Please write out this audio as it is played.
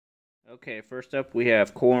Okay, first up we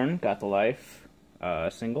have Korn, Got the Life,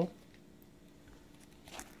 single.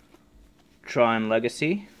 Tron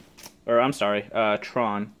Legacy, or I'm sorry,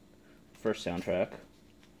 Tron, first soundtrack.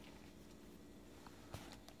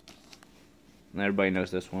 And everybody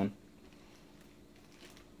knows this one.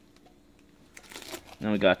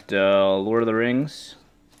 Then we got Lord of the Rings,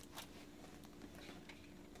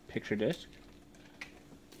 picture disc.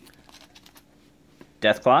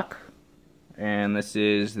 Dethklok, and this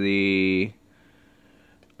is the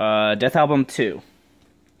Death Album 2.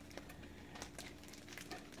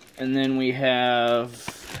 And then we have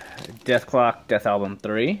Dethklok, Death Album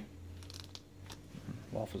 3.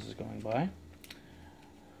 Waffles is going by.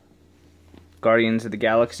 Guardians of the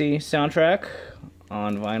Galaxy soundtrack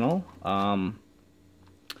on vinyl.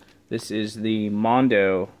 This is the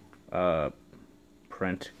Mondo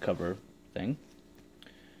print cover thing.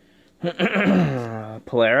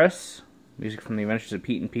 Polaris, music from the Adventures of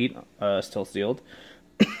Pete and Pete, still sealed.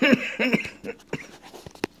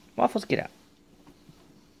 Waffles, get out.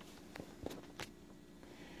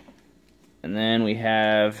 And then we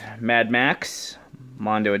have Mad Max,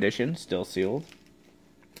 Mondo edition, still sealed.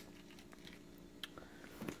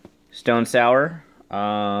 Stone Sour,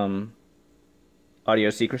 Audio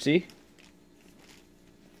Secrecy.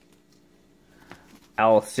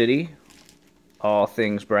 Owl City, All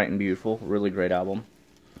Things Bright and Beautiful, really great album.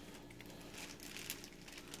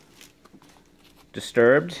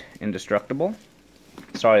 Disturbed, Indestructible.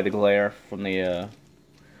 Sorry, the glare from the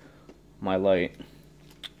my light.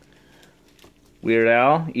 Weird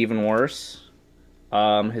Al, Even Worse.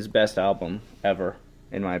 His best album ever,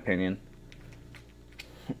 in my opinion.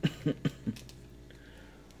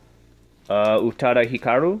 Utada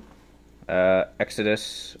Hikaru,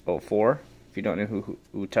 Exodus 04. If you don't know who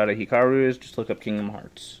Utada Hikaru is, just look up Kingdom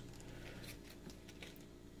Hearts.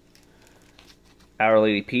 Our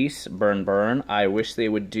Lady Peace, Burn Burn. I wish they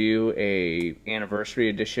would do a anniversary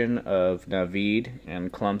edition of Naveed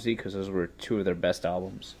and Clumsy, because those were two of their best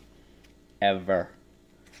albums ever.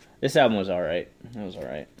 This album was alright. It was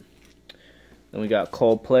alright. Then we got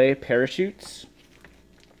Coldplay, Parachutes.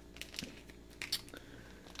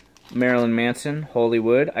 Marilyn Manson,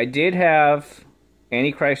 Hollywood. I did have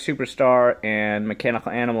Antichrist Superstar and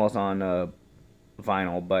Mechanical Animals on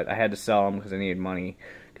vinyl, but I had to sell them because I needed money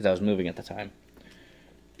because I was moving at the time.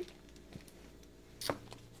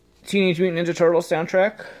 Teenage Mutant Ninja Turtles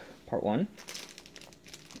soundtrack, Part 1.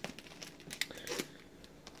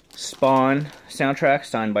 Spawn soundtrack,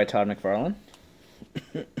 signed by Todd McFarlane.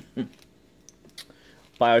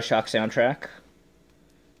 Bioshock soundtrack,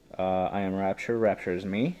 I Am Rapture, Rapture is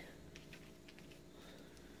Me.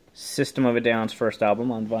 System of a Down's first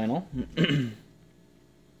album on vinyl.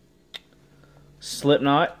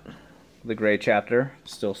 Slipknot, The Gray Chapter,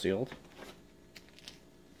 still sealed.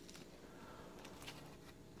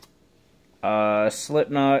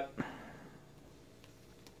 Slipknot,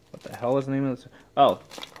 what the hell is the name of this? Oh,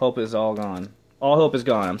 Hope is All Gone. All Hope is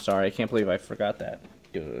Gone, I'm sorry, I can't believe I forgot that.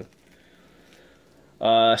 Duh.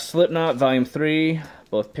 Slipknot, Volume 3,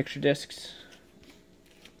 both picture discs.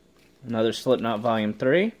 Another Slipknot, Volume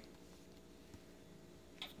 3.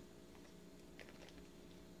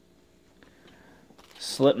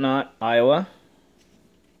 Slipknot, Iowa.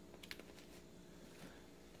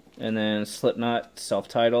 And then Slipknot,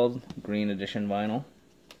 self-titled, green edition vinyl.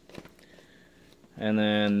 And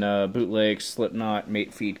then bootleg Slipknot,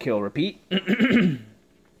 Mate, Feed, Kill, Repeat. Then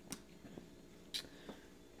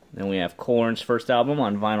we have Korn's first album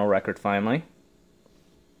on vinyl record, finally.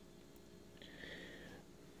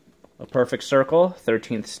 A Perfect Circle,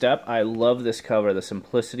 13th Step. I love this cover, the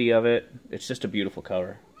simplicity of it. It's just a beautiful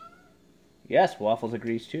cover. Yes, Waffles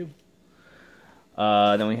agrees too.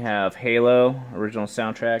 Then we have Halo, original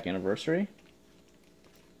soundtrack, anniversary.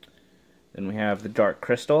 Then we have The Dark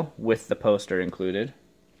Crystal, with the poster included.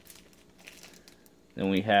 Then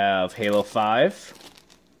we have Halo 5,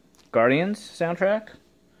 Guardians soundtrack.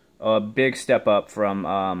 A big step up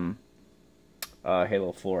from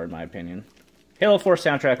Halo 4, in my opinion. Halo 4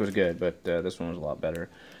 soundtrack was good, but this one was a lot better.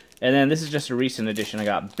 And then this is just a recent edition. I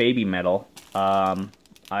got Baby Metal.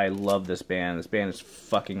 I love this band. This band is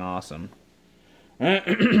fucking awesome. So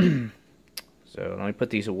let me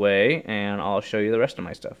put these away, and I'll show you the rest of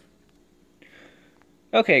my stuff.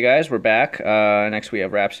 Okay, guys, we're back. Next we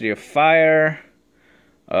have Rhapsody of Fire.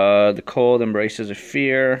 The Cold Embraces of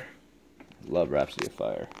Fear. Love Rhapsody of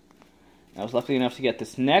Fire. I was lucky enough to get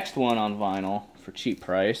this next one on vinyl for cheap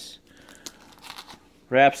price.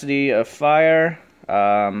 Rhapsody of Fire,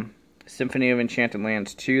 Symphony of Enchanted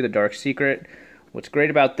Lands 2, The Dark Secret. What's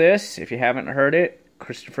great about this, if you haven't heard it,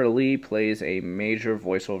 Christopher Lee plays a major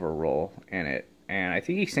voiceover role in it, and I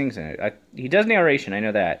think he sings in it. He does narration, I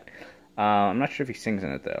know that. I'm not sure if he sings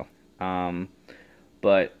in it, though.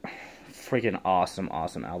 But freaking awesome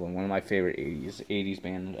album. One of my favorite 80s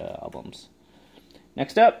band albums.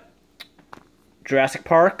 Next up, Jurassic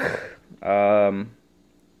Park. The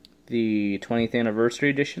 20th anniversary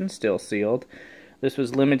edition, still sealed. This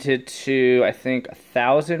was limited to, I think,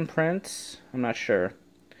 1,000 prints. I'm not sure.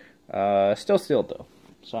 Still sealed, though,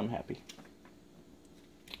 so I'm happy.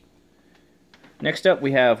 Next up,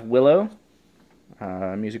 we have Willow.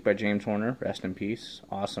 Music by James Horner. Rest in peace.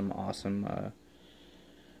 Awesome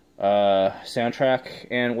soundtrack.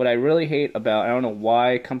 And what I really hate about, I don't know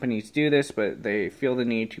why companies do this, but they feel the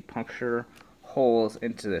need to puncture holes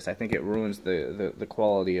into this. I think it ruins the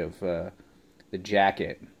quality of the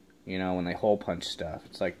jacket, you know, when they hole punch stuff.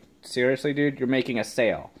 It's like, seriously, dude, you're making a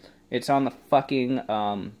sale. It's on the fucking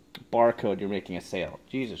barcode, you're making a sale.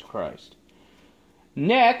 Jesus Christ.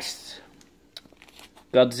 Next,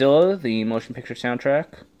 Godzilla, the motion picture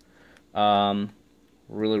soundtrack.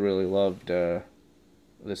 Really loved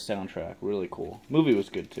this soundtrack. Really cool. Movie was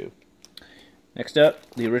good too. Next up,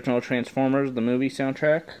 the original Transformers, the movie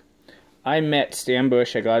soundtrack. I met Stan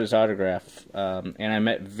Bush, I got his autograph, and I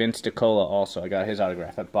met Vince DiCola also. I got his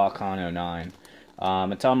autograph at BotCon 09.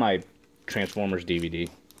 It's on my Transformers DVD.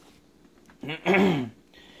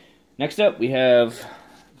 Next up, we have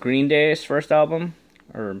Green Day's first album,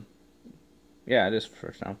 yeah, it is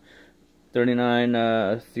first album.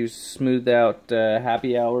 39 these smoothed out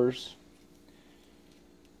Happy Hours.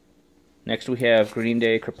 Next we have Green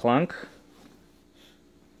Day Kerplunk.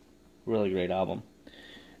 Really great album.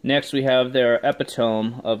 Next we have their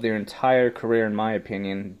epitome of their entire career, in my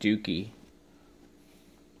opinion, Dookie.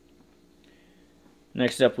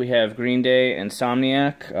 Next up we have Green Day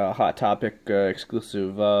Insomniac, Hot Topic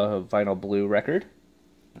exclusive vinyl blue record.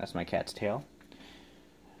 That's my cat's tail.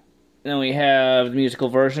 Then we have the musical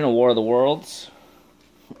version of War of the Worlds.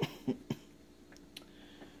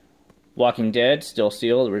 Walking Dead, still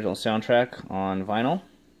sealed, original soundtrack on vinyl,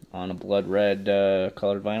 on a blood red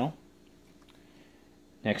colored vinyl.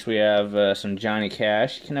 Next we have some Johnny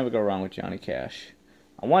Cash. You can never go wrong with Johnny Cash.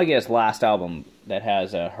 I want to get his last album that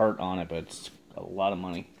has Hurt on it, but it's a lot of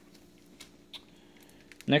money.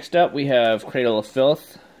 Next up we have Cradle of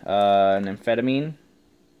Filth, and Amphetamine.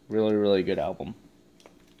 Really good album.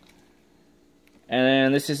 And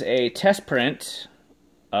then this is a test print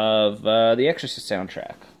of the Exorcist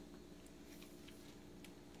soundtrack.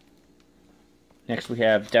 Next we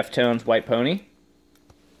have Deftones' White Pony.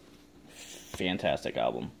 Fantastic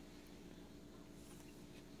album.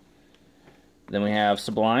 Then we have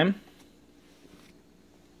Sublime.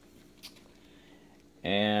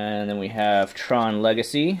 And then we have Tron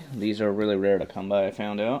Legacy. These are really rare to come by, I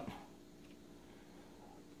found out.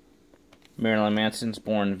 Marilyn Manson's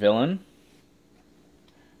Born Villain.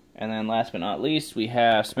 And then last but not least, we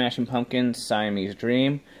have Smashing Pumpkins' Siamese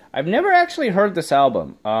Dream. I've never actually heard this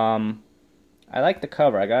album. I like the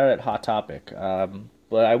cover. I got it at Hot Topic.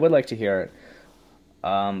 But I would like to hear it.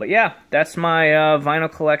 But yeah, that's my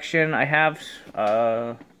vinyl collection. I have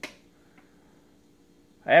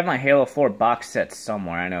my Halo 4 box set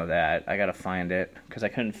somewhere. I know that. I gotta find it because I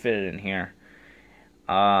couldn't fit it in here.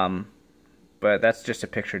 But that's just a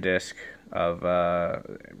picture disc of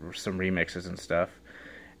some remixes and stuff.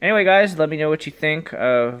 Anyway, guys, let me know what you think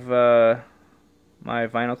of my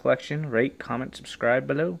vinyl collection. Rate, comment, subscribe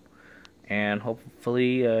below. And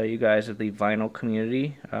hopefully you guys of the vinyl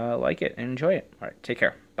community like it and enjoy it. Alright, take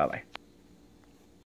care. Bye-bye.